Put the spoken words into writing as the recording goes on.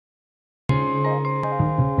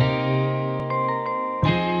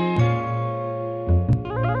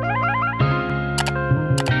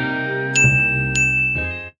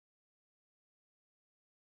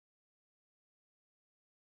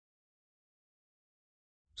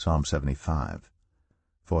Psalm 75.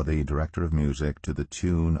 For the director of music, to the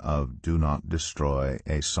tune of Do Not Destroy,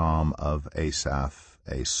 a psalm of Asaph,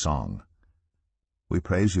 a song. We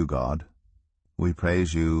praise you, God. We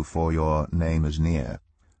praise you, for your name is near.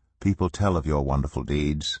 People tell of your wonderful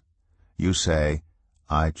deeds. You say,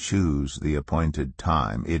 I choose the appointed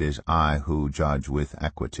time. It is I who judge with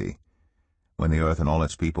equity. When the earth and all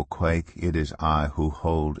its people quake, it is I who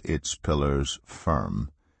hold its pillars firm.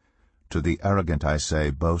 To the arrogant I say,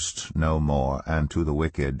 boast no more, and to the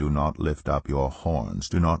wicked, do not lift up your horns.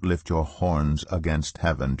 Do not lift your horns against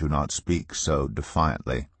heaven. Do not speak so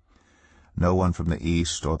defiantly. No one from the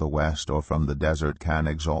east or the west or from the desert can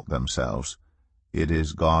exalt themselves. It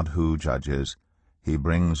is God who judges. He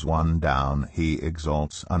brings one down, he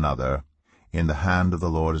exalts another. In the hand of the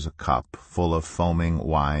Lord is a cup full of foaming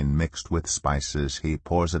wine mixed with spices. He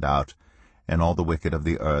pours it out, and all the wicked of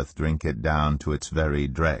the earth drink it down to its very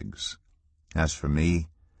dregs. As for me,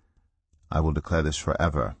 I will declare this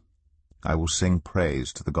forever. I will sing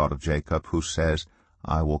praise to the God of Jacob, who says,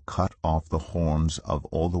 I will cut off the horns of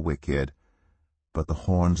all the wicked, but the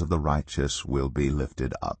horns of the righteous will be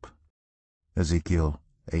lifted up. Ezekiel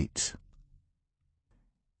 8.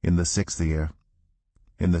 In the 6th year,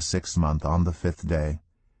 in the 6th month, on the 5th day,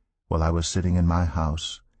 while I was sitting in my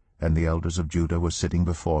house, and the elders of Judah were sitting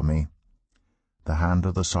before me, the hand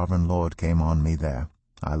of the sovereign Lord came on me there.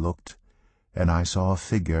 I looked, and I saw a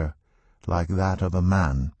figure like that of a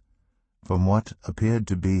man. From what appeared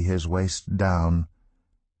to be his waist down,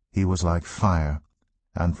 he was like fire,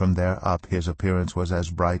 and from there up his appearance was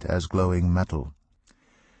as bright as glowing metal.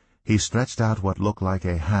 He stretched out what looked like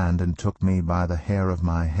a hand and took me by the hair of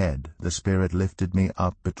my head. The Spirit lifted me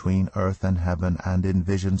up between earth and heaven, and in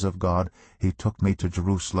visions of God he took me to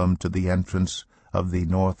Jerusalem, to the entrance of the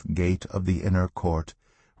north gate of the inner court,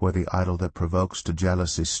 where the idol that provokes to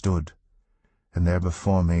jealousy stood. And there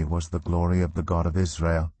before me was the glory of the God of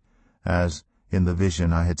Israel, as in the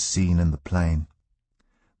vision I had seen in the plain.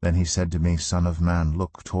 Then he said to me, Son of man,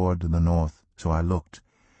 look toward the north. So I looked,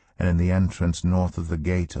 and in the entrance north of the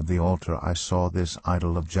gate of the altar I saw this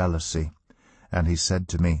idol of jealousy. And he said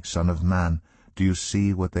to me, Son of man, do you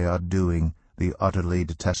see what they are doing, the utterly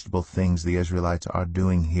detestable things the Israelites are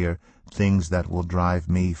doing here, things that will drive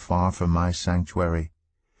me far from my sanctuary?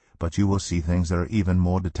 But you will see things that are even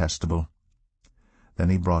more detestable. Then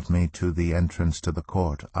he brought me to the entrance to the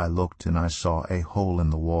court. I looked, and I saw a hole in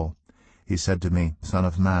the wall. He said to me, Son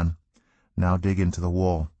of man, now dig into the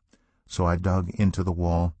wall. So I dug into the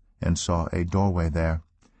wall, and saw a doorway there.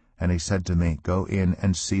 And he said to me, Go in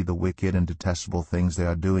and see the wicked and detestable things they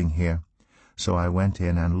are doing here. So I went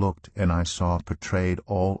in and looked, and I saw portrayed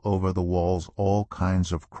all over the walls all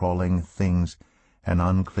kinds of crawling things, and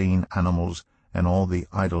unclean animals, and all the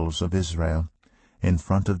idols of Israel. In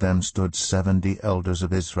front of them stood 70 elders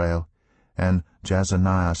of Israel, and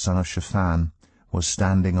Jazaniah son of Shaphan was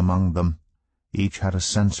standing among them. Each had a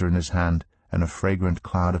censer in his hand, and a fragrant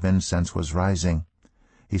cloud of incense was rising.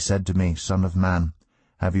 He said to me, Son of man,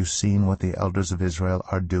 have you seen what the elders of Israel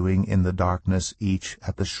are doing in the darkness, each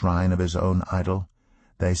at the shrine of his own idol?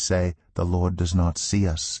 They say, The Lord does not see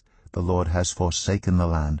us. The Lord has forsaken the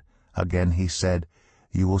land. Again he said,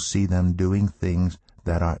 You will see them doing things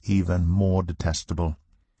that are even more detestable.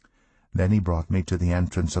 Then he brought me to the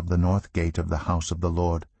entrance of the north gate of the house of the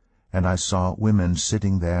Lord, and I saw women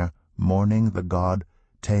sitting there, mourning the god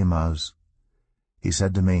Tammuz. He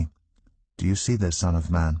said to me, Do you see this, Son of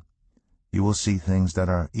man? You will see things that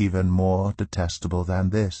are even more detestable than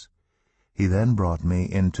this. He then brought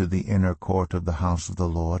me into the inner court of the house of the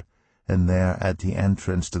Lord, and there at the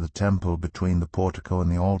entrance to the temple between the portico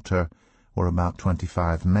and the altar were about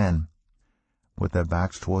 25 men. With their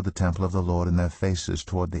backs toward the temple of the Lord and their faces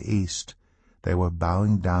toward the east, they were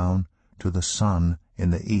bowing down to the sun in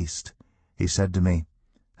the east. He said to me,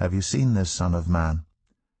 Have you seen this, Son of man?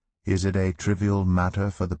 Is it a trivial matter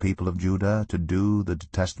for the people of Judah to do the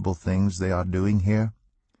detestable things they are doing here?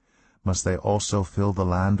 Must they also fill the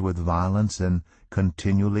land with violence and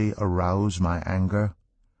continually arouse my anger?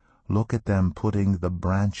 Look at them putting the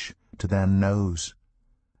branch to their nose.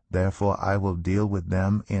 Therefore I will deal with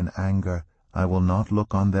them in anger. I will not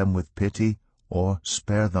look on them with pity or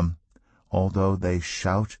spare them. Although they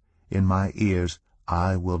shout in my ears,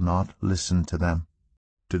 I will not listen to them.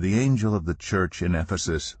 To the angel of the church in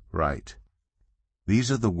Ephesus write,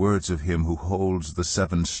 These are the words of him who holds the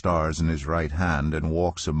 7 stars in his right hand and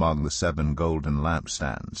walks among the 7 golden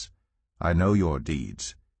lampstands. I know your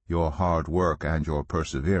deeds, your hard work, and your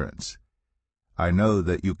perseverance. I know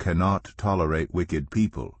that you cannot tolerate wicked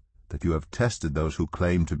people, that you have tested those who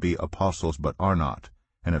claim to be apostles but are not,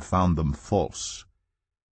 and have found them false.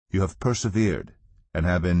 You have persevered, and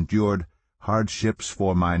have endured hardships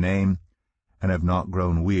for my name, and have not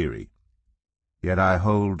grown weary. Yet I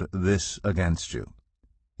hold this against you.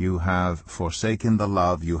 You have forsaken the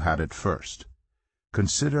love you had at first.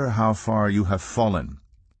 Consider how far you have fallen.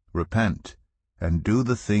 Repent, and do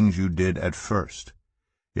the things you did at first.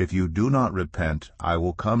 If you do not repent, I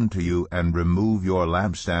will come to you and remove your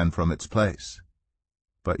lampstand from its place.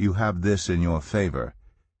 But you have this in your favor: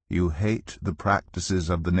 you hate the practices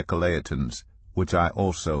of the Nicolaitans, which I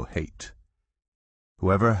also hate.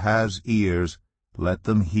 Whoever has ears, let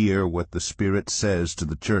them hear what the Spirit says to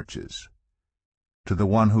the churches. To the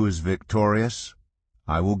one who is victorious,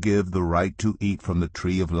 I will give the right to eat from the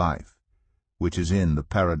tree of life, which is in the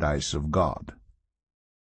paradise of God.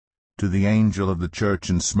 To the angel of the church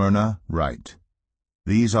in Smyrna write,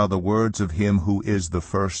 These are the words of him who is the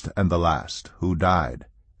first and the last, who died,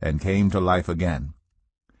 and came to life again.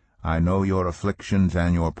 I know your afflictions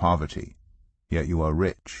and your poverty, yet you are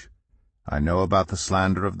rich. I know about the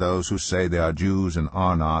slander of those who say they are Jews and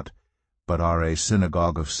are not, but are a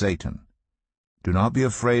synagogue of Satan. Do not be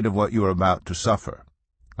afraid of what you are about to suffer.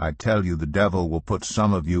 I tell you, the devil will put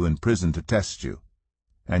some of you in prison to test you,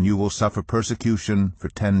 and you will suffer persecution for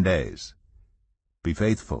 10 days. Be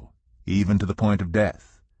faithful, even to the point of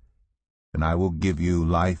death, and I will give you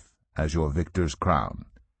life as your victor's crown.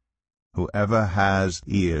 Whoever has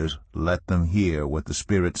ears, let them hear what the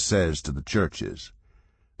Spirit says to the churches.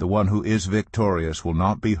 The one who is victorious will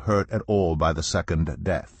not be hurt at all by the second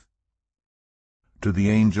death. To the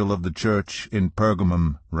angel of the church in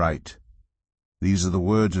Pergamum write, These are the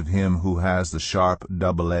words of him who has the sharp,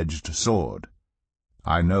 double-edged sword.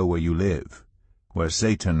 I know where you live, where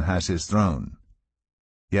Satan has his throne.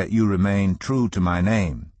 Yet you remain true to my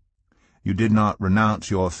name. You did not renounce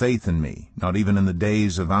your faith in me, not even in the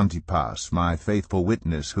days of Antipas, my faithful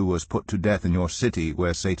witness, who was put to death in your city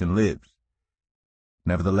where Satan lives.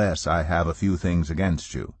 Nevertheless, I have a few things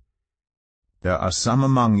against you. There are some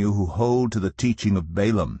among you who hold to the teaching of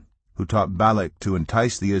Balaam, who taught Balak to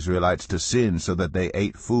entice the Israelites to sin so that they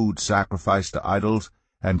ate food sacrificed to idols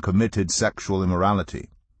and committed sexual immorality.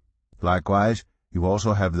 Likewise, you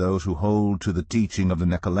also have those who hold to the teaching of the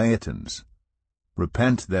Nicolaitans.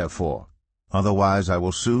 Repent, therefore, otherwise I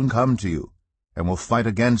will soon come to you, and will fight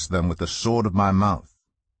against them with the sword of my mouth.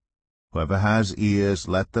 Whoever has ears,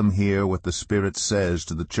 let them hear what the Spirit says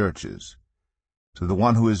to the churches. To the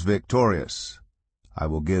one who is victorious, I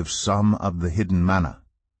will give some of the hidden manna.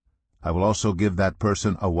 I will also give that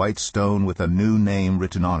person a white stone with a new name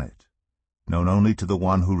written on it, known only to the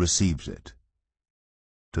one who receives it.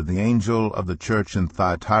 To the angel of the church in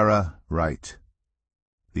Thyatira write,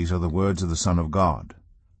 These are the words of the Son of God,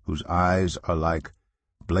 whose eyes are like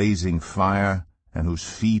blazing fire, and whose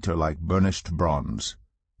feet are like burnished bronze.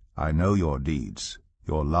 I know your deeds,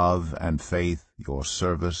 your love and faith, your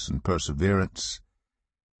service and perseverance,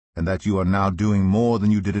 and that you are now doing more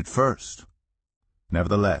than you did at first.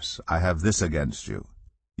 Nevertheless, I have this against you.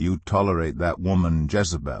 You tolerate that woman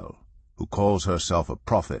Jezebel, who calls herself a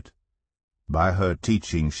prophet. By her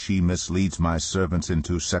teaching she misleads my servants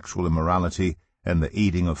into sexual immorality and the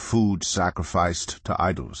eating of food sacrificed to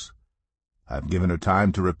idols. I have given her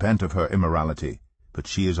time to repent of her immorality, but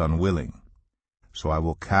she is unwilling. So I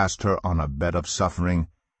will cast her on a bed of suffering,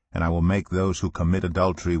 and I will make those who commit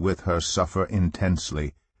adultery with her suffer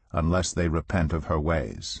intensely, unless they repent of her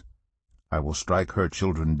ways. I will strike her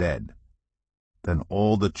children dead. Then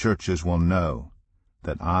all the churches will know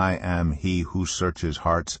that I am he who searches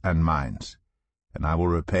hearts and minds, and I will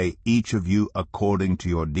repay each of you according to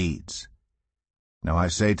your deeds. Now I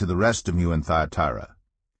say to the rest of you in Thyatira,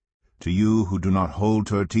 to you who do not hold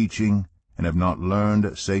to her teaching, and have not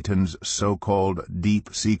learned Satan's so-called deep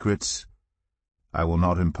secrets, I will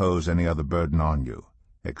not impose any other burden on you,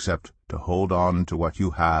 except to hold on to what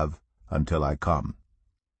you have until I come.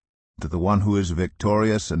 To the one who is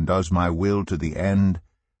victorious and does my will to the end,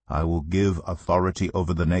 I will give authority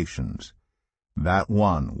over the nations. That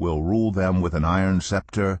one will rule them with an iron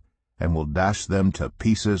scepter, and will dash them to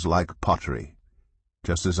pieces like pottery,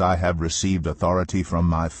 just as I have received authority from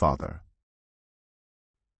my Father.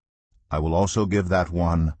 I will also give that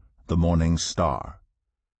one the morning star.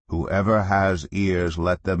 Whoever has ears,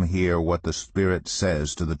 let them hear what the Spirit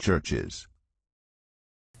says to the churches.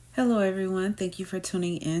 Hello everyone, thank you for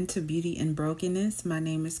tuning in to Beauty and Brokenness. My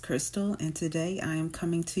name is Crystal, and today I am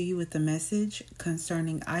coming to you with a message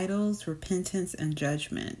concerning idols, repentance, and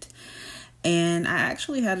judgment. And I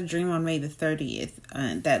actually had a dream on May the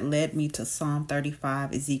 30th that led me to Psalm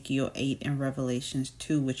 35, Ezekiel 8, and Revelations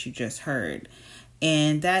 2, which you just heard.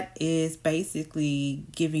 And that is basically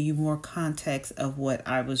giving you more context of what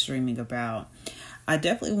I was dreaming about. I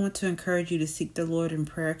definitely want to encourage you to seek the Lord in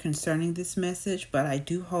prayer concerning this message, but I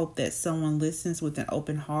do hope that someone listens with an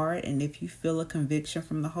open heart. And if you feel a conviction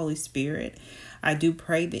from the Holy Spirit, I do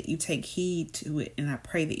pray that you take heed to it, and I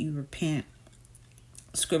pray that you repent.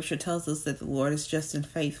 Scripture tells us that the Lord is just and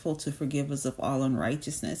faithful to forgive us of all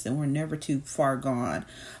unrighteousness, and we're never too far gone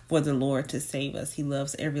for the Lord to save us. He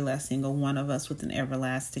loves every last single one of us with an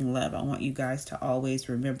everlasting love. I want you guys to always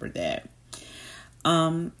remember that.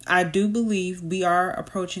 I do believe we are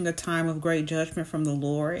approaching a time of great judgment from the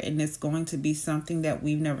Lord, and it's going to be something that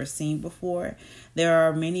we've never seen before. There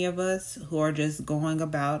are many of us who are just going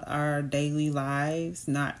about our daily lives,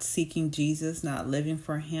 not seeking Jesus, not living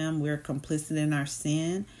for Him. We're complicit in our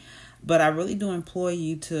sin. But I really do implore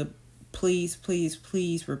you to please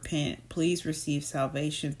repent. Please receive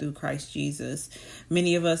salvation through Christ Jesus.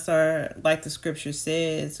 Many of us are, like the scripture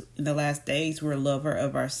says, in the last days, we're a lover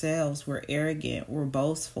of ourselves. We're arrogant. We're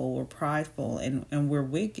boastful. We're prideful. And we're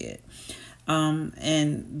wicked.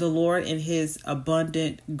 And the Lord, in His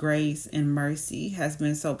abundant grace and mercy, has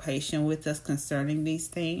been so patient with us concerning these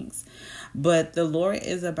things. But the Lord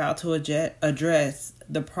is about to address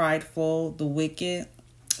the prideful, the wicked.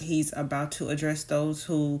 He's about to address those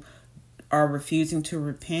who are refusing to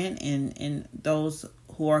repent, and those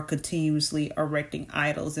who are continuously erecting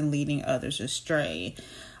idols and leading others astray.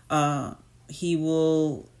 He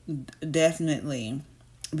will definitely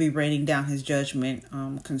be raining down His judgment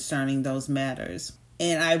concerning those matters.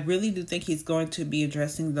 And I really do think He's going to be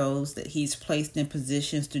addressing those that He's placed in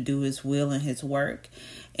positions to do His will and His work.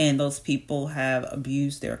 And those people have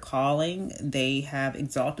abused their calling. They have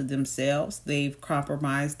exalted themselves. They've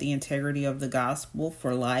compromised the integrity of the gospel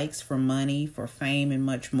for likes, for money, for fame, and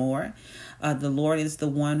much more. The Lord is the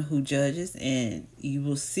one who judges, and you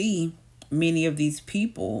will see many of these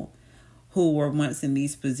people who were once in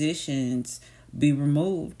these positions be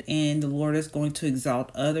removed, and the Lord is going to exalt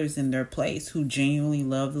others in their place who genuinely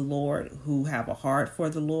love the Lord, who have a heart for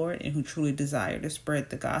the Lord, and who truly desire to spread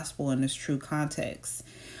the gospel in its true context.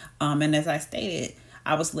 And as I stated,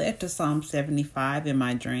 I was led to Psalm 75 in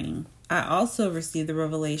my dream. I also received the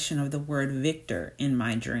revelation of the word victor in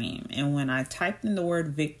my dream. And when I typed in the word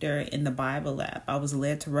victor in the Bible app, I was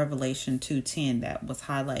led to Revelation 2:10 that was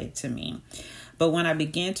highlighted to me. But when I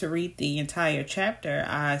began to read the entire chapter,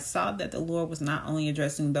 I saw that the Lord was not only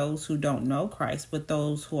addressing those who don't know Christ, but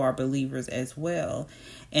those who are believers as well.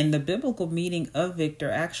 And the biblical meaning of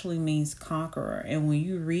victor actually means conqueror. And when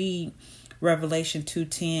you read Revelation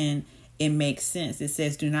 2:10, it makes sense. It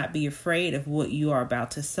says, do not be afraid of what you are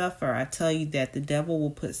about to suffer. I tell you that the devil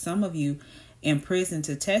will put some of you in prison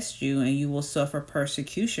to test you, and you will suffer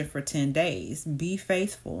persecution for 10 days. Be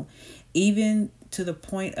faithful, even to the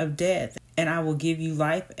point of death, and I will give you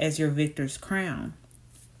life as your victor's crown.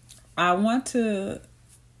 I want to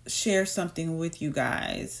share something with you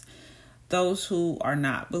guys. Those who are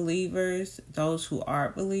not believers, those who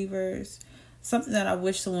are believers, something that I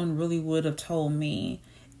wish someone really would have told me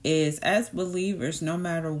is, as believers, no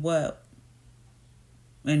matter what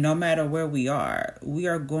and no matter where we are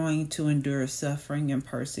going to endure suffering and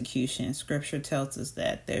persecution. Scripture tells us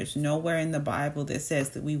that. There's nowhere in the Bible that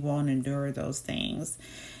says that we won't endure those things.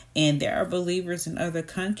 And there are believers in other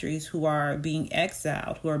countries who are being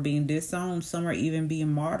exiled, who are being disowned. Some are even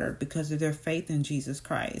being martyred because of their faith in Jesus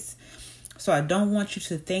Christ. So I don't want you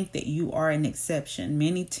to think that you are an exception.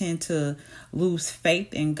 Many tend to lose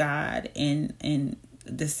faith in God and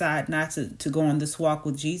decide not to go on this walk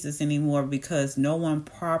with Jesus anymore because no one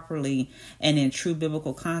properly and in true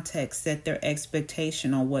biblical context set their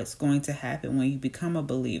expectation on what's going to happen when you become a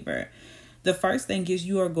believer. The first thing is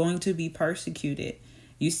you are going to be persecuted.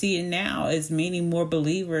 You see it now as many more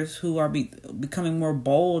believers who are becoming more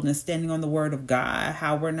bold and standing on the word of God,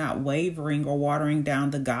 how we're not wavering or watering down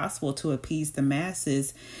the gospel to appease the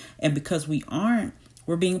masses. And because we aren't,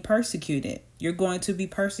 we're being persecuted. You're going to be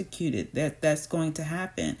persecuted. That's going to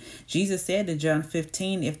happen. Jesus said in John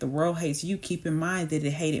 15, if the world hates you, keep in mind that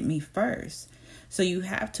it hated me first. So you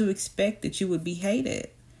have to expect that you would be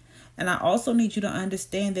hated. And I also need you to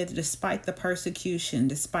understand that despite the persecution,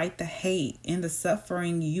 despite the hate and the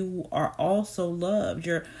suffering, you are also loved.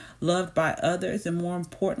 You're loved by others, and more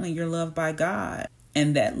importantly, you're loved by God.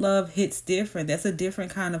 And that love hits different. That's a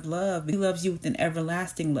different kind of love. He loves you with an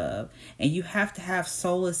everlasting love. And you have to have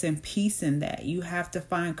solace and peace in that. You have to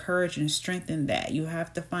find courage and strength in that. You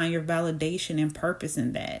have to find your validation and purpose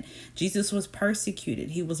in that. Jesus was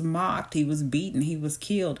persecuted. He was mocked. He was beaten. He was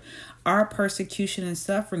killed. Our persecution and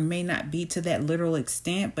suffering may not be to that literal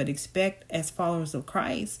extent, but expect as followers of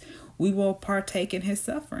Christ, we will partake in his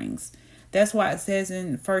sufferings. That's why it says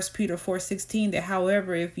in 1 Peter 4:16 that,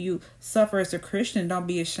 however, if you suffer as a Christian, don't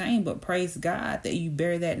be ashamed, but praise God that you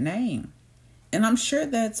bear that name. And I'm sure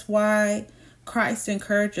that's why Christ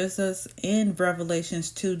encourages us in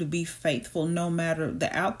Revelations 2 to be faithful no matter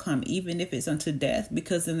the outcome, even if it's unto death,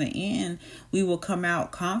 because in the end, we will come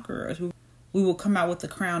out conquerors. We will come out with the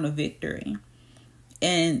crown of victory.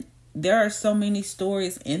 And there are so many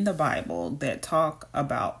stories in the Bible that talk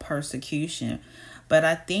about persecution. But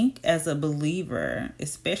I think as a believer,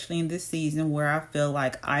 especially in this season where I feel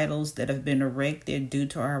like idols that have been erected due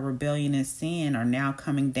to our rebellion and sin are now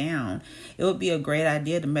coming down, it would be a great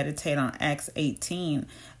idea to meditate on Acts 18.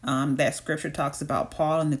 That scripture talks about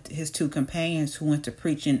Paul and his two companions who went to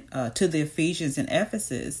preaching to the Ephesians in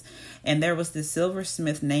Ephesus. And there was this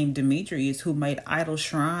silversmith named Demetrius who made idol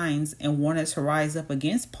shrines and wanted to rise up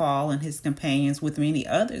against Paul and his companions with many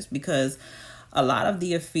others, because a lot of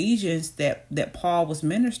the Ephesians that Paul was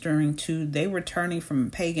ministering to, they were turning from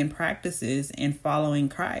pagan practices and following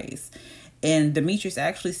Christ. And Demetrius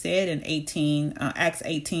actually said in Acts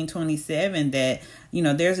 18:27 that,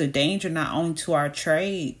 there's a danger not only to our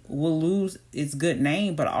trade will lose its good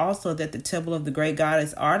name, but also that the temple of the great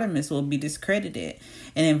goddess Artemis will be discredited.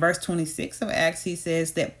 And in verse 26 of Acts, he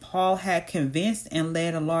says that Paul had convinced and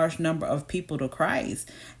led a large number of people to Christ,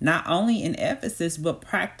 not only in Ephesus, but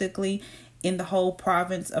practically in the whole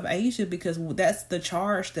province of Asia, because that's the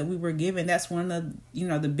charge that we were given. That's one of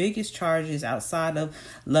the biggest charges outside of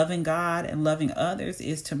loving God and loving others,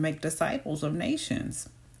 is to make disciples of nations.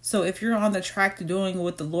 So if you're on the track to doing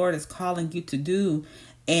what the Lord is calling you to do,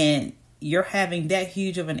 and you're having that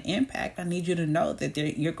huge of an impact, I need you to know that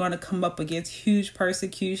you're going to come up against huge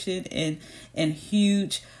persecution and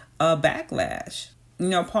huge backlash.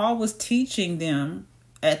 Paul was teaching them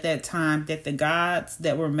at that time that the gods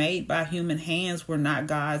that were made by human hands were not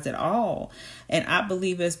gods at all. And I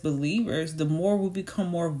believe as believers, the more we become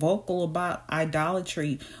more vocal about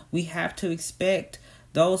idolatry, we have to expect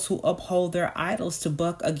those who uphold their idols to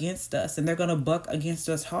buck against us, and they're going to buck against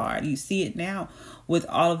us hard. You see it now with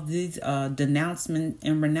all of these denouncement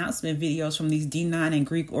and renouncement videos from these D9 and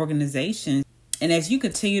Greek organizations. And as you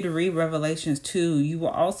continue to read Revelations 2, you will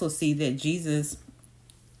also see that Jesus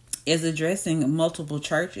is addressing multiple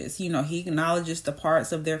churches. He acknowledges the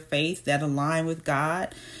parts of their faith that align with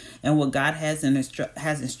God and what God has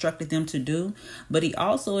instructed them to do. But he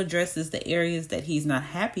also addresses the areas that he's not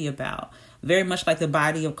happy about. Very much like the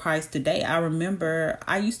body of Christ today. I remember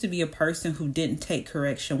I used to be a person who didn't take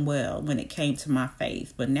correction well when it came to my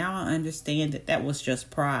faith. But now I understand that was just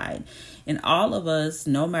pride. And all of us,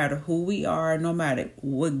 no matter who we are, no matter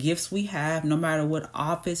what gifts we have, no matter what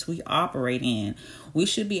office we operate in, we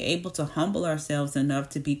should be able to humble ourselves enough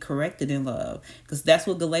to be corrected in love. Because that's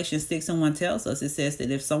what Galatians 6:1 tells us. It says that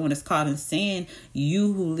if someone is caught in sin,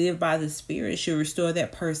 you who live by the Spirit should restore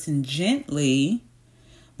that person gently.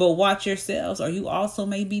 But watch yourselves, or you also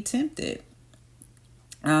may be tempted.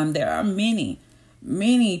 There are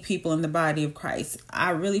many people in the body of Christ.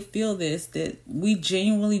 I really feel that we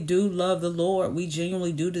genuinely do love the Lord. We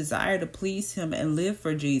genuinely do desire to please him and live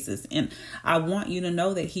for Jesus. And I want you to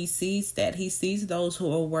know that he sees that. He sees those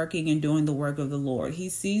who are working and doing the work of the Lord. He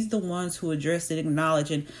sees the ones who address and acknowledge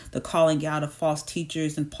the calling out of false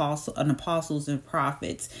teachers and apostles and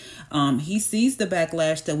prophets. He sees the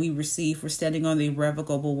backlash that we receive for standing on the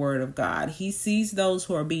irrevocable word of God. He sees those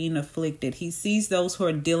who are being afflicted. He sees those who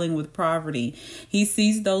are dealing with poverty. He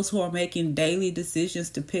sees those who are making daily decisions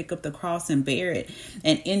to pick up the cross and bear it.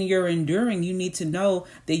 And in your enduring, you need to know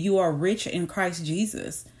that you are rich in Christ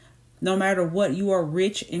Jesus. No matter what, you are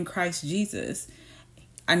rich in Christ Jesus.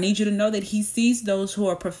 I need you to know that he sees those who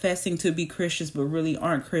are professing to be Christians but really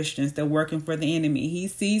aren't Christians. They're working for the enemy. He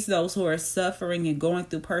sees those who are suffering and going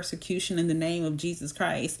through persecution in the name of Jesus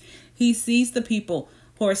Christ. He sees the people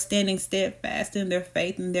who are standing steadfast in their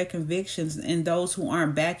faith and their convictions, and those who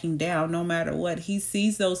aren't backing down no matter what. He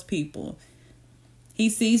sees those people. He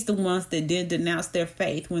sees the ones that did denounce their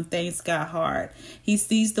faith when things got hard. He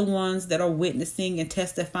sees the ones that are witnessing and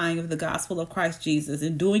testifying of the gospel of Christ Jesus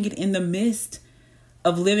and doing it in the midst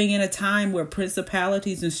of living in a time where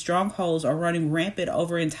principalities and strongholds are running rampant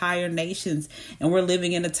over entire nations. And we're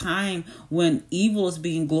living in a time when evil is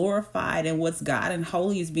being glorified and what's God and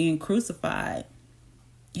holy is being crucified.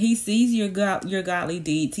 He sees your godly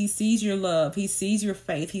deeds. He sees your love. He sees your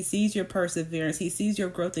faith. He sees your perseverance. He sees your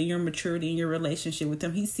growth and your maturity in your relationship with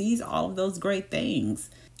him. He sees all of those great things.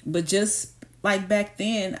 But just like back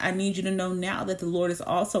then, I need you to know now that the Lord is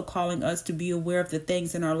also calling us to be aware of the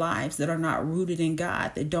things in our lives that are not rooted in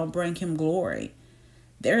God, that don't bring him glory.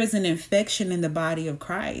 There is an infection in the body of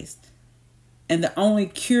Christ, and the only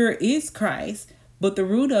cure is Christ. But the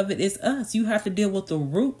root of it is us. You have to deal with the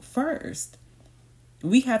root first.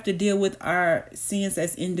 We have to deal with our sins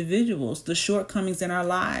as individuals, the shortcomings in our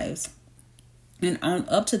lives. And on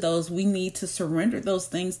up to those, we need to surrender those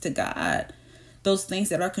things to God. Those things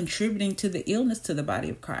that are contributing to the illness to the body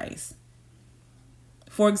of Christ.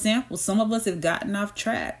 For example, some of us have gotten off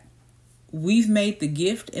track. We've made the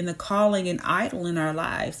gift and the calling an idol in our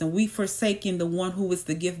lives. And we've forsaken the one who is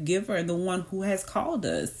the gift giver and the one who has called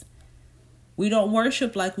us. We don't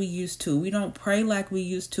worship like we used to. We don't pray like we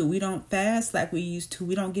used to. We don't fast like we used to.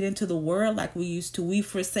 We don't get into the word like we used to. We've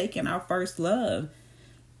forsaken our first love.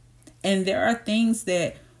 And there are things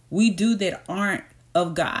that we do that aren't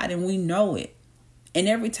of God, and we know it. And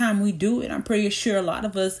every time we do it, I'm pretty sure a lot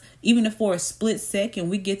of us, even if for a split second,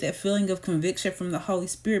 we get that feeling of conviction from the Holy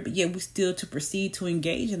Spirit, but yet we still to proceed to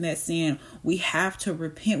engage in that sin. We have to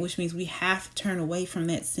repent, which means we have to turn away from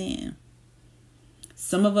that sin.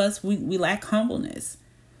 Some of us, we lack humbleness.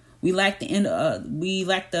 We lack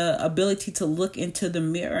the ability to look into the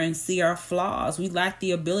mirror and see our flaws. We lack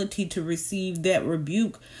the ability to receive that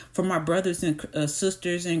rebuke from our brothers and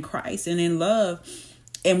sisters in Christ and in love.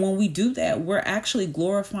 And when we do that, we're actually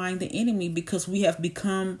glorifying the enemy because we have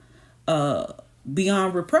become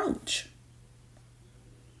beyond reproach.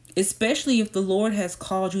 Especially if the Lord has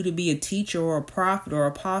called you to be a teacher or a prophet or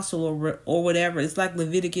apostle or whatever. It's like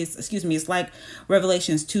it's like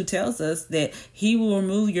Revelations 2 tells us that he will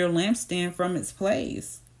remove your lampstand from its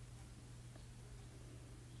place.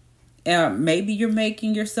 Maybe you're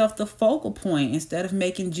making yourself the focal point instead of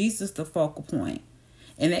making Jesus the focal point.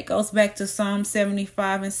 And that goes back to Psalm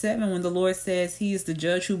 75:7 when the Lord says he is the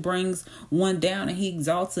judge who brings one down and he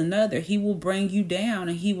exalts another. He will bring you down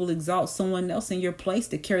and he will exalt someone else in your place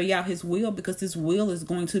to carry out his will, because his will is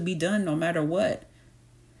going to be done no matter what.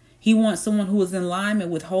 He wants someone who is in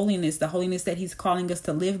alignment with holiness, the holiness that he's calling us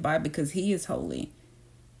to live by, because he is holy.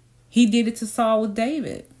 He did it to Saul with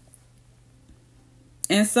David.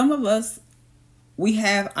 And some of us, we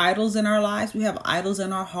have idols in our lives. We have idols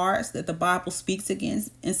in our hearts that the Bible speaks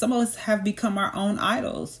against. And some of us have become our own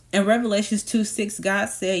idols. In Revelations 2:6, God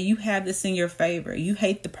said, you have this in your favor. You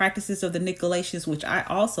hate the practices of the Nicolaitans, which I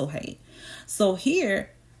also hate. So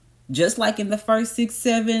here, just like in the first 6,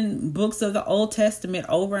 7 books of the Old Testament,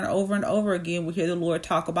 over and over and over again, we hear the Lord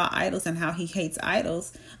talk about idols and how he hates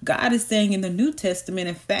idols. God is saying in the New Testament,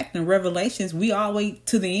 in fact, in Revelations, we all wait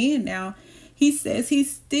to the end now. He says he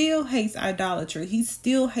still hates idolatry. He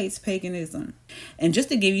still hates paganism. And just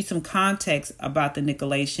to give you some context about the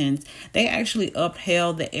Nicolaitans, they actually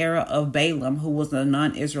upheld the era of Balaam, who was a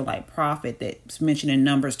non-Israelite prophet that's mentioned in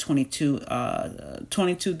Numbers 22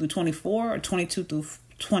 through 24 or 22 through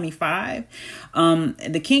 25.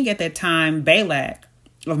 The king at that time, Balak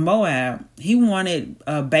of Moab, he wanted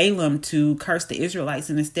Balaam to curse the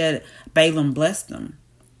Israelites, and instead Balaam blessed them.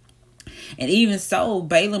 And even so,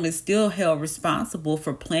 Balaam is still held responsible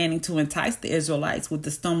for planning to entice the Israelites with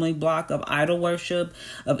the stumbling block of idol worship,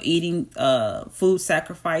 of eating food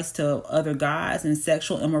sacrificed to other gods, and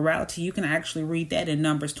sexual immorality. You can actually read that in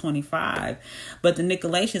Numbers 25. But the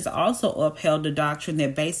Nicolaitans also upheld the doctrine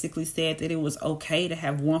that basically said that it was okay to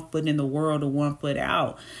have one foot in the world and one foot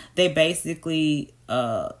out. They basically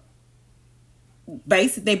was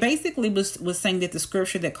saying that the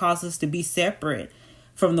scripture that calls us to be separate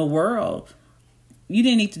from the world, you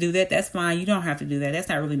didn't need to do that. That's fine. You don't have to do that. That's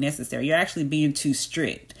not really necessary. You're actually being too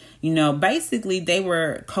strict. Basically they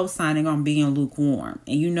were co-signing on being lukewarm.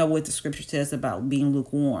 And you know what the scripture says about being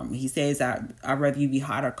lukewarm. He says, I'd rather you be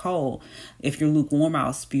hot or cold. If you're lukewarm,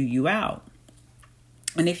 I'll spew you out.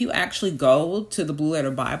 And if you actually go to the Blue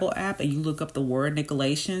Letter Bible app and you look up the word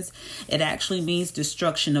Nicolaitans, it actually means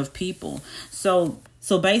destruction of people. So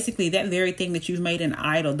basically that very thing that you've made an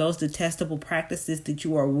idol, those detestable practices that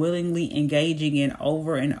you are willingly engaging in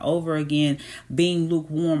over and over again, being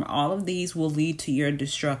lukewarm, all of these will lead to your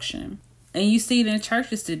destruction. And you see it in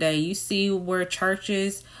churches today. You see where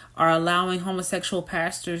churches are allowing homosexual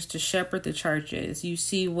pastors to shepherd the churches. You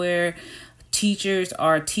see where teachers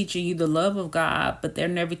are teaching you the love of God, but they're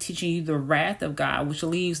never teaching you the wrath of God, which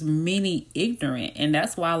leaves many ignorant. And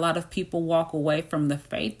that's why a lot of people walk away from the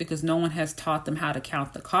faith, because no one has taught them how to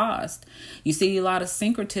count the cost. You see a lot of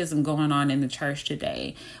syncretism going on in the church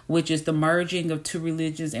today, which is the merging of two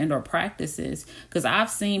religions and or practices. Because I've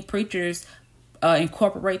seen preachers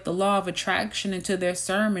incorporate the law of attraction into their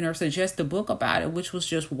sermon or suggest a book about it, which was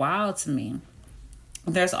just wild to me.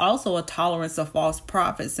 There's also a tolerance of false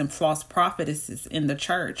prophets and false prophetesses in the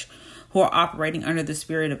church who are operating under the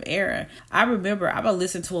spirit of error. I remember I would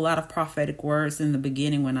listen to a lot of prophetic words in the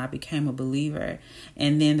beginning when I became a believer.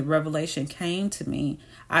 And then the revelation came to me.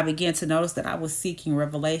 I began to notice that I was seeking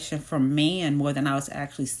revelation from man more than I was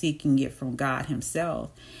actually seeking it from God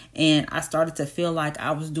himself. And I started to feel like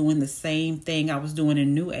I was doing the same thing I was doing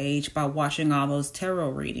in New Age by watching all those tarot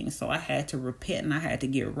readings. So I had to repent and I had to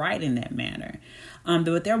get right in that manner.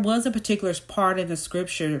 But there was a particular part in the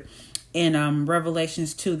scripture in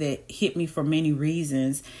Revelations 2 that hit me for many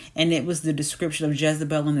reasons. And it was the description of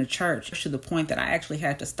Jezebel in the church, to the point that I actually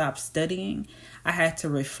had to stop studying. I had to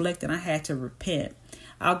reflect and I had to repent.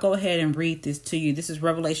 I'll go ahead and read this to you. This is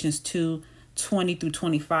Revelations 2:20 through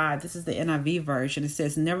 25. This is the NIV version. It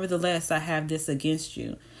says, "Nevertheless, I have this against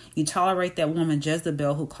you. You tolerate that woman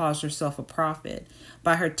Jezebel, who calls herself a prophet.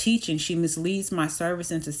 By her teaching, she misleads my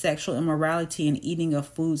servants into sexual immorality and eating of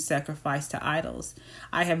food sacrificed to idols.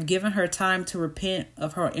 I have given her time to repent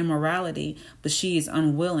of her immorality, but she is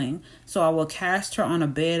unwilling. So I will cast her on a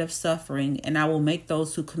bed of suffering, and I will make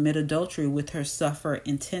those who commit adultery with her suffer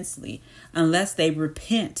intensely, unless they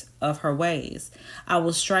repent of her ways. I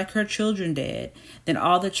will strike her children dead. Then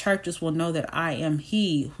all the churches will know that I am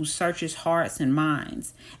he who searches hearts and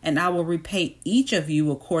minds, and I will repay each of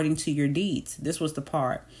you according to your deeds." This was the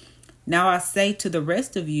part. "Now I say to the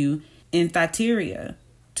rest of you in Thyatira,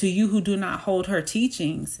 to you who do not hold her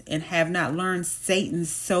teachings and have not learned Satan's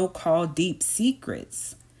so-called deep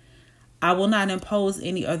secrets, I will not impose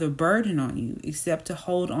any other burden on you except to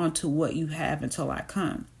hold on to what you have until I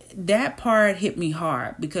come." That part hit me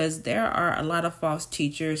hard, because there are a lot of false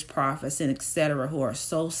teachers, prophets, and etc. who are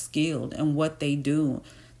so skilled in what they do,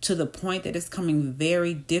 to the point that it's becoming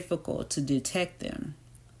very difficult to detect them.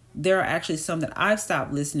 There are actually some that I've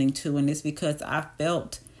stopped listening to, and it's because I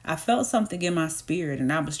felt something in my spirit,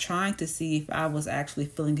 and I was trying to see if I was actually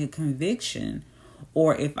feeling a conviction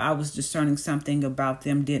or if I was discerning something about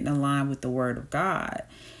them didn't align with the word of God.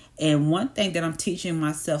 And one thing that I'm teaching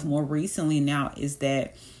myself more recently now is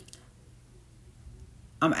that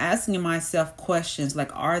I'm asking myself questions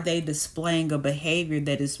like, are they displaying a behavior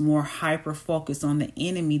that is more hyper-focused on the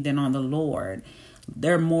enemy than on the Lord?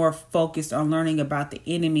 They're more focused on learning about the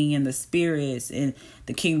enemy and the spirits and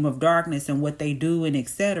the kingdom of darkness and what they do and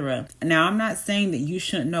etc. Now, I'm not saying that you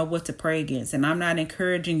shouldn't know what to pray against, and I'm not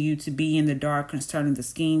encouraging you to be in the dark concerning the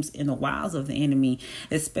schemes and the wiles of the enemy,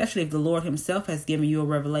 especially if the Lord himself has given you a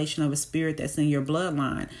revelation of a spirit that's in your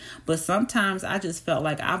bloodline. But sometimes I just felt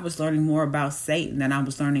like I was learning more about Satan than I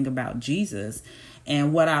was learning about Jesus.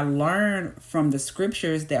 And what I learned from the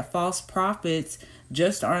scriptures, that false prophets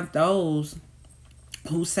just aren't those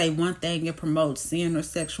who say one thing and promote sin or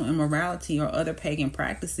sexual immorality or other pagan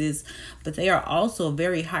practices, but they are also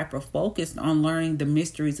very hyper-focused on learning the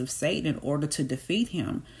mysteries of Satan in order to defeat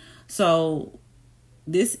him. So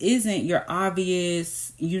this isn't your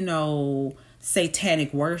obvious,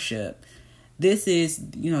 satanic worship. This is,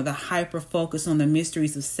 the hyper-focus on the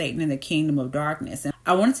mysteries of Satan and the kingdom of darkness. And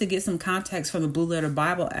I wanted to get some context from the Blue Letter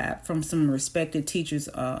Bible app from some respected teachers'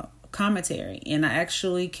 commentary, and I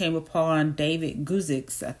actually came upon David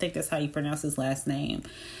Guzik. I think that's how you pronounce his last name,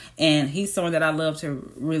 and he's someone that I love to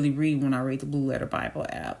really read when I read the Blue Letter Bible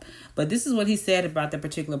app. But this is what he said about the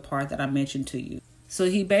particular part that I mentioned to you. So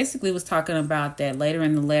he basically was talking about that later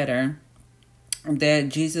in the letter, that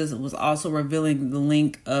Jesus was also revealing the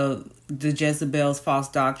link of the Jezebel's false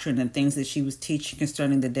doctrine and things that she was teaching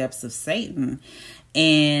concerning the depths of Satan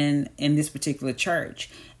and in this particular church.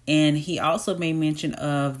 And he also made mention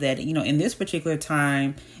of that, in this particular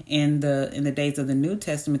time, in the days of the New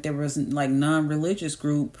Testament, there was like non-religious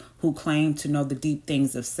group who claimed to know the deep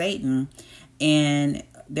things of Satan. And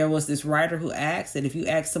there was this writer who asked that if you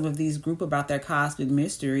ask some of these group about their cosmic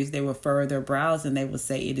mysteries, they would furrow their brows and they would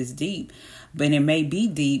say it is deep. But it may be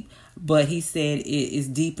deep, but he said it is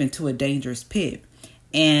deep into a dangerous pit.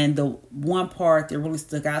 And the one part that really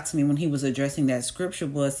stuck out to me when he was addressing that scripture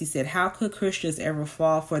was, he said, how could Christians ever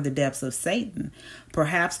fall for the depths of Satan?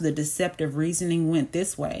 Perhaps the deceptive reasoning went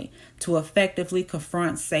this way. To effectively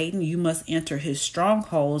confront Satan, you must enter his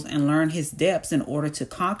strongholds and learn his depths in order to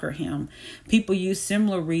conquer him. People use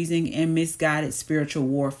similar reasoning in misguided spiritual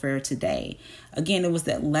warfare today. Again, it was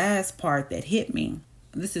that last part that hit me.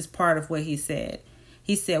 This is part of what he said.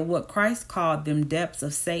 He said, what Christ called them depths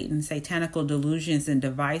of Satan, satanical delusions and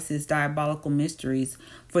devices, diabolical mysteries,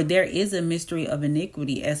 for there is a mystery of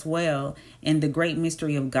iniquity as well, and the great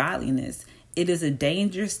mystery of godliness. It is a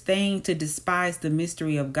dangerous thing to despise the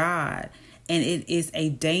mystery of God, and it is a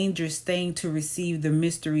dangerous thing to receive the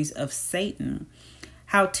mysteries of Satan.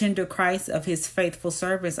 How tender Christ of his faithful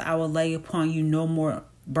servants, I will lay upon you no more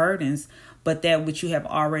burdens, but that which you have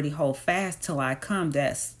already hold fast till I come.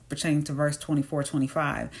 That's pertaining to verse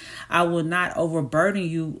 24-25. I will not overburden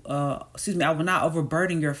you, I will not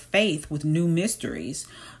overburden your faith with new mysteries,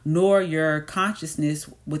 nor your consciousness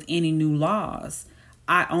with any new laws.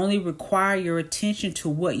 I only require your attention to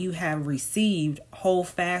what you have received. Hold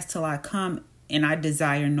fast till I come, and I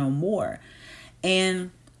desire no more.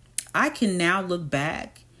 And I can now look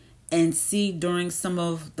back and see during some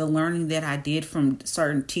of the learning that I did from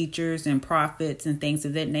certain teachers and prophets and things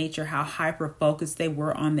of that nature, how hyper-focused they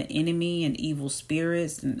were on the enemy and evil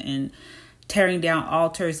spirits and tearing down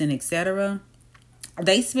altars and etc.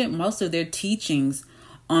 They spent most of their teachings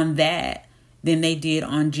on that than they did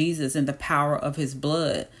on Jesus and the power of his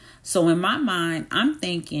blood. So in my mind, I'm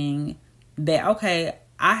thinking that, okay,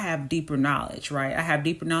 I have deeper knowledge, right? I have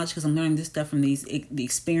deeper knowledge because I'm learning this stuff from the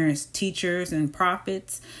experienced teachers and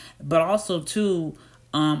prophets, but also too,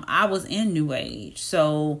 I was in New Age.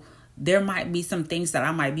 So there might be some things that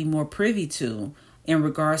I might be more privy to in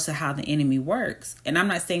regards to how the enemy works. And I'm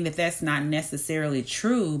not saying that that's not necessarily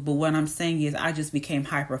true, but what I'm saying is I just became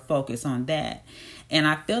hyper-focused on that. And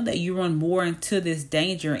I feel that you run more into this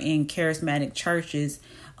danger in charismatic churches,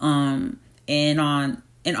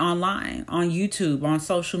 and online, on YouTube, on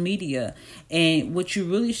social media. And what you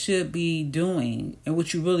really should be doing and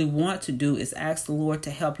what you really want to do is ask the Lord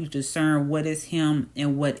to help you discern what is him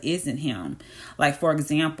and what isn't him. Like, for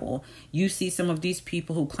example, you see some of these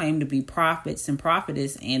people who claim to be prophets and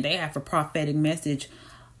prophetess, and they have a prophetic message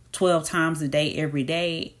 12 times a day, every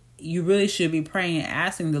day. You really should be praying and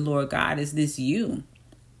asking the Lord, God, is this you?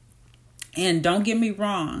 And don't get me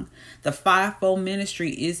wrong, the fivefold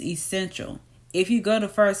ministry is essential. If you go to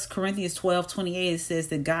 1 Corinthians 12:28, it says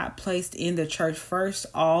that God placed in the church first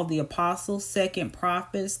all the apostles, second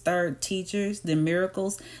prophets, third teachers, then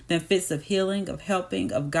miracles, then fits of healing, of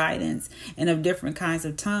helping, of guidance, and of different kinds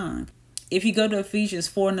of tongue. If you go to Ephesians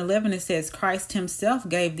 4:11, it says Christ himself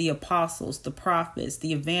gave the apostles, the prophets,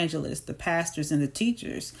 the evangelists, the pastors, and the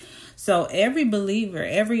teachers. So every believer,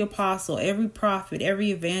 every apostle, every prophet,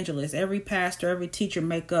 every evangelist, every pastor, every teacher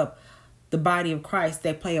make up the body of Christ.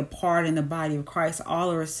 They play a part in the body of Christ. All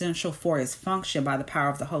are essential for its function by the power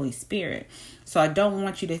of the Holy Spirit. So I don't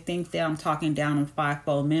want you to think that I'm talking down on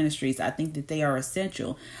fivefold ministries. I think that they are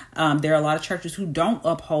essential. There are a lot of churches who don't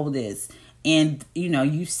uphold this. And,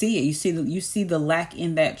 you see it. You see the lack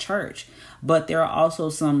in that church. But there are also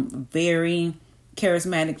some very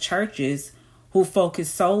charismatic churches who focus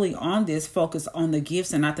solely on this, focus on the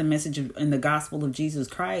gifts and not the message and the gospel of Jesus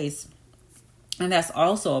Christ. And that's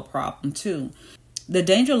also a problem too. The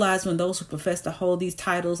danger lies when those who profess to hold these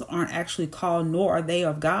titles aren't actually called, nor are they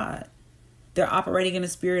of God. They're operating in a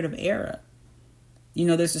spirit of error.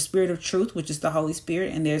 There's the spirit of truth, which is the Holy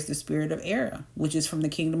Spirit, and there's the spirit of error, which is from the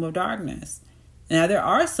kingdom of darkness. Now, there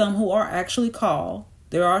are some who are actually called.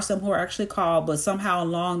 But somehow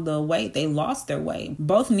along the way, they lost their way.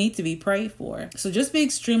 Both need to be prayed for. So just be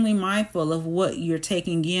extremely mindful of what you're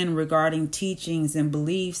taking in regarding teachings and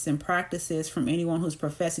beliefs and practices from anyone who's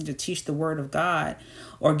professing to teach the word of God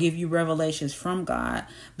or give you revelations from God.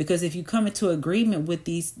 Because if you come into agreement with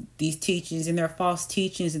these teachings and their false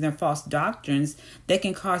teachings and their false doctrines, they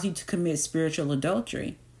can cause you to commit spiritual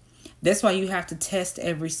adultery. That's why you have to test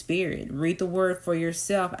every spirit. Read the word for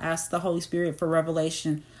yourself. Ask the Holy Spirit for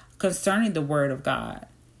revelation concerning the word of God.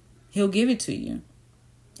 He'll give it to you.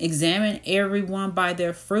 Examine everyone by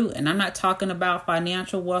their fruit. And I'm not talking about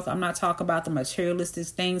financial wealth. I'm not talking about the materialistic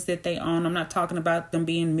things that they own. I'm not talking about them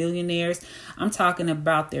being millionaires. I'm talking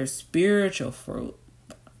about their spiritual fruit.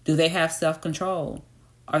 Do they have self-control?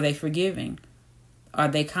 Are they forgiving? Are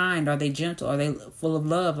they kind? Are they gentle? Are they full of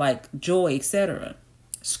love, like joy, etc.?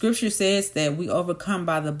 Scripture says that we overcome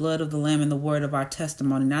by the blood of the Lamb and the word of our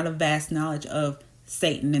testimony, not a vast knowledge of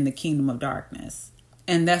Satan and the kingdom of darkness.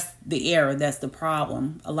 And that's the error. That's the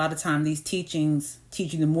problem. A lot of time these teachings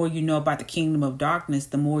teach you the more you know about the kingdom of darkness,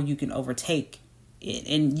 the more you can overtake it.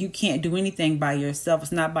 And you can't do anything by yourself.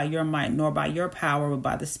 It's not by your might nor by your power, but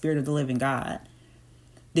by the Spirit of the living God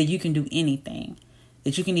that you can do anything,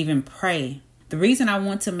 that you can even pray. The reason I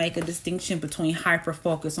want to make a distinction between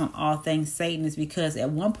hyper-focus on all things Satan is because at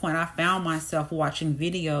one point I found myself watching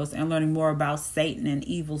videos and learning more about Satan and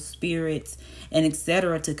evil spirits and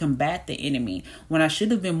etc. to combat the enemy, when I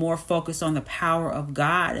should have been more focused on the power of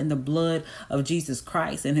God and the blood of Jesus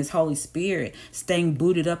Christ and his Holy Spirit, staying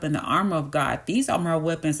booted up in the armor of God. These are my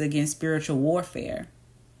weapons against spiritual warfare.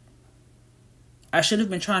 I should have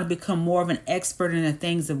been trying to become more of an expert in the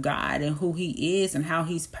things of God and who he is and how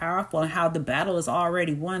he's powerful and how the battle is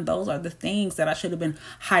already won. Those are the things that I should have been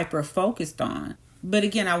hyper focused on. But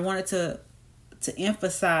again, I wanted to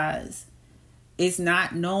emphasize It's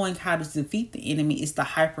not knowing how to defeat the enemy. It's the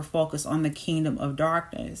hyper focus on the kingdom of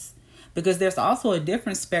darkness. Because there's also a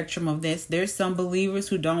different spectrum of this. There's some believers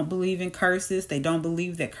who don't believe in curses. They don't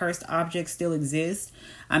believe that cursed objects still exist.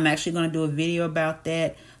 I'm actually going to do a video about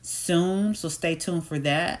that soon, so stay tuned for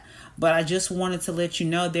that. But I just wanted to let you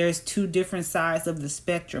know there's two different sides of the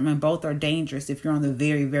spectrum, and both are dangerous if you're on the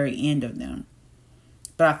very, very end of them.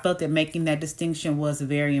 But I felt that making that distinction was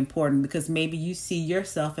very important, because maybe you see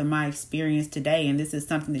yourself in my experience today, and this is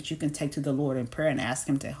something that you can take to the Lord in prayer and ask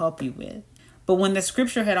him to help you with. But when the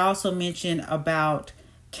scripture had also mentioned about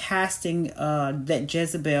casting that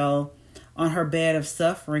Jezebel on her bed of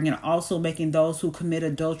suffering, and also making those who commit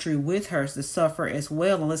adultery with her to suffer as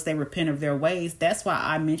well unless they repent of their ways, that's why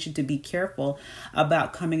I mentioned to be careful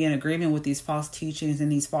about coming in agreement with these false teachings and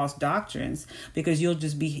these false doctrines, because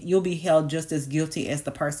you'll be held just as guilty as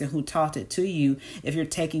the person who taught it to you if you're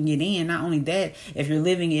taking it in. Not only that, if you're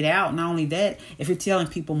living it out, not only that, if you're telling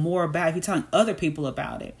people more about it, if you're telling other people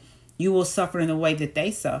about it, you will suffer in the way that they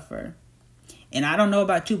suffer. And I don't know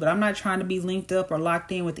about you, but I'm not trying to be linked up or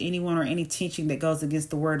locked in with anyone or any teaching that goes against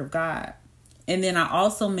the word of God. And then I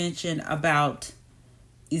also mentioned about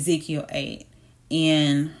Ezekiel 8.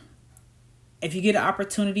 And if you get an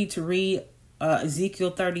opportunity to read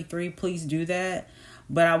Ezekiel 33, please do that.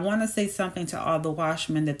 But I want to say something to all the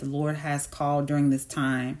watchmen that the Lord has called during this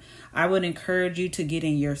time. I would encourage you to get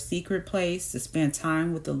in your secret place, to spend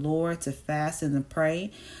time with the Lord, to fast and to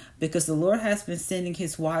pray, because the Lord has been sending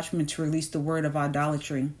his watchmen to release the word of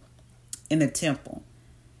idolatry in the temple.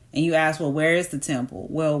 And you ask, well, where is the temple?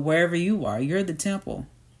 Well, wherever you are, you're the temple,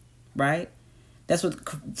 right? That's what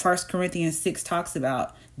 1 Corinthians 6 talks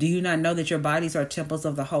about. Do you not know that your bodies are temples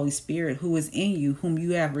of the Holy Spirit, who is in you, whom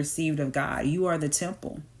you have received of God? You are the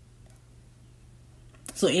temple.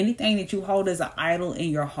 So anything that you hold as an idol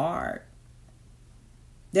in your heart,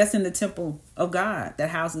 that's in the temple of God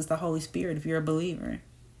that houses the Holy Spirit if you're a believer.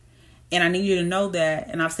 And I need you to know that,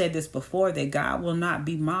 and I've said this before, that God will not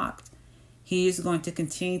be mocked. He is going to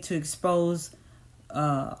continue to expose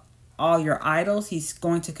all your idols. He's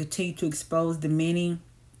going to continue to expose the many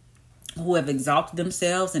who have exalted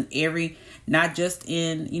themselves in every, not just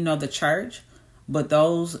in, the church, but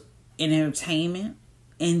those in entertainment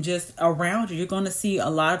and just around you. You're going to see a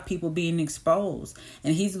lot of people being exposed,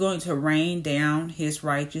 and he's going to rain down his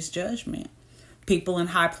righteous judgment. People in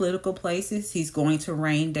high political places, he's going to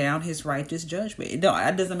rain down his righteous judgment. It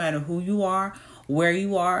doesn't matter who you are, where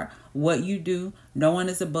you are, what you do. No one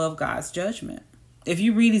is above God's judgment. If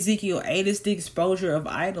you read Ezekiel 8, it's the exposure of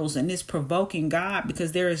idols, and it's provoking God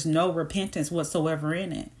because there is no repentance whatsoever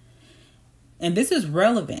in it. And this is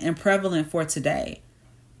relevant and prevalent for today.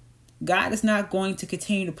 God is not going to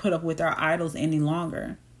continue to put up with our idols any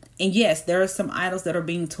longer. And yes, there are some idols that are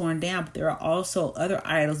being torn down, but there are also other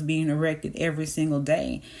idols being erected every single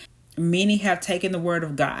day. Many have taken the word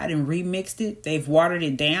of God and remixed it. They've watered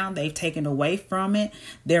it down. They've taken away from it.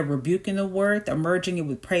 They're rebuking the word. They're merging it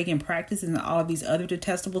with pagan practices and all of these other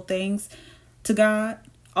detestable things to God.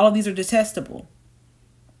 All of these are detestable.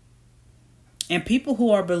 And people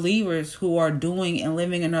who are believers who are doing and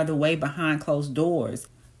living another way behind closed doors,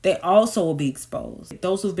 they also will be exposed.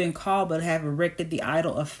 Those who've been called but have erected the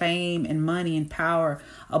idol of fame and money and power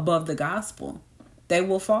above the gospel, they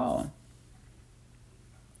will fall.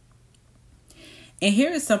 And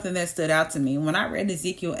here is something that stood out to me. When I read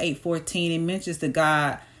Ezekiel 8:14, it mentions the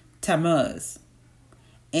god Tammuz.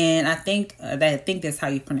 And I think that's how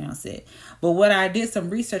you pronounce it. But what I did some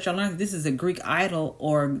research, I learned that this is a Greek idol,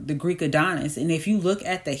 or the Greek Adonis. And if you look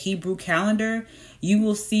at the Hebrew calendar, you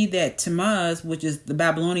will see that Tammuz, which is the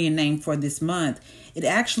Babylonian name for this month, it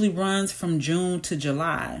actually runs from June to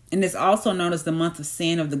July. And it's also known as the month of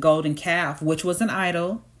sin of the golden calf, which was an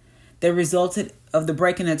idol that resulted of the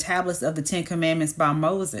breaking of tablets of the 10 Commandments by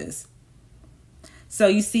Moses. So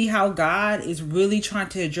you see how God is really trying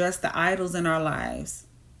to address the idols in our lives.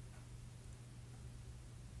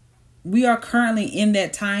 We are currently in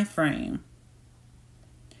that time frame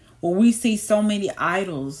where we see so many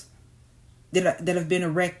idols that have been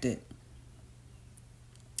erected.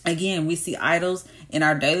 Again, we see idols in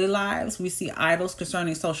our daily lives. We see idols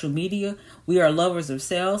concerning social media. We are lovers of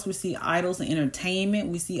selves. We see idols in entertainment.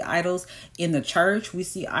 We see idols in the church. We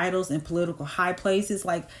see idols in political high places.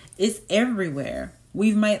 Like, it's everywhere.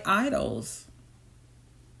 We've made idols.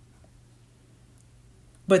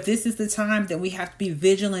 But this is the time that we have to be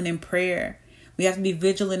vigilant in prayer. We have to be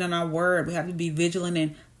vigilant in our word. We have to be vigilant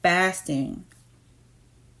in fasting.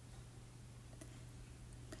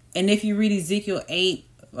 And if you read Ezekiel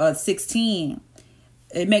 8:16,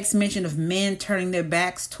 It makes mention of men turning their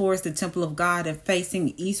backs towards the temple of God and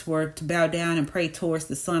facing eastward to bow down and pray towards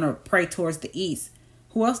the sun or pray towards the east.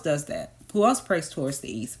 Who else does that? Who else prays towards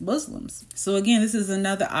the east? Muslims. So again, this is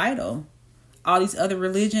another idol. All these other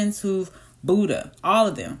religions Buddha, all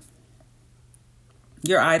of them.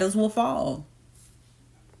 Your idols will fall.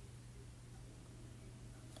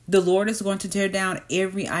 The Lord is going to tear down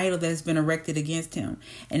every idol that has been erected against him.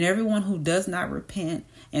 And everyone who does not repent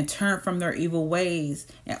and turn from their evil ways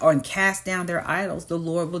and cast down their idols, the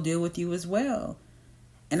Lord will deal with you as well.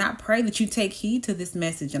 And I pray that you take heed to this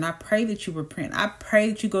message. And I pray that you repent. I pray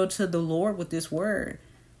that you go to the Lord with this word.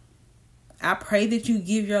 I pray that you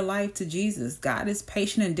give your life to Jesus. God is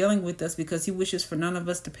patient in dealing with us because he wishes for none of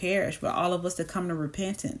us to perish, but all of us to come to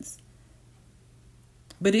repentance.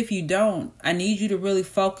 But if you don't, I need you to really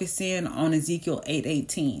focus in on Ezekiel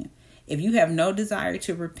 8:18. If you have no desire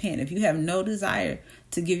to repent, if you have no desire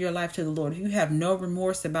to give your life to the Lord, if you have no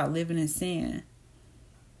remorse about living in sin,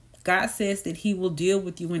 God says that he will deal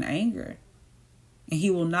with you in anger. And he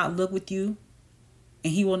will not look with you.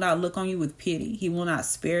 And he will not look on you with pity. He will not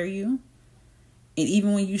spare you. And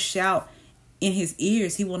even when you shout in his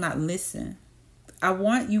ears, he will not listen. I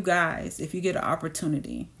want you guys, if you get an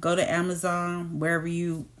opportunity, go to Amazon, wherever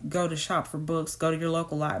you go to shop for books, go to your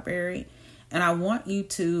local library. And I want you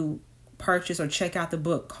to purchase or check out the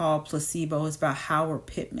book called Placebo. It's by Howard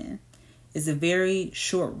Pittman. It's a very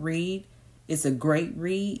short read. It's a great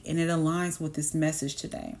read, and it aligns with this message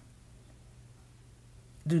today.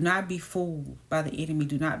 Do not be fooled by the enemy.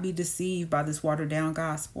 Do not be deceived by this watered down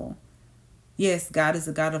gospel. Yes, God is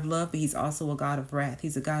a God of love, but he's also a God of wrath.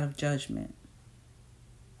 He's a God of judgment.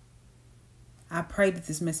 I pray that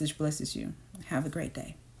this message blesses you. Have a great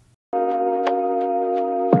day.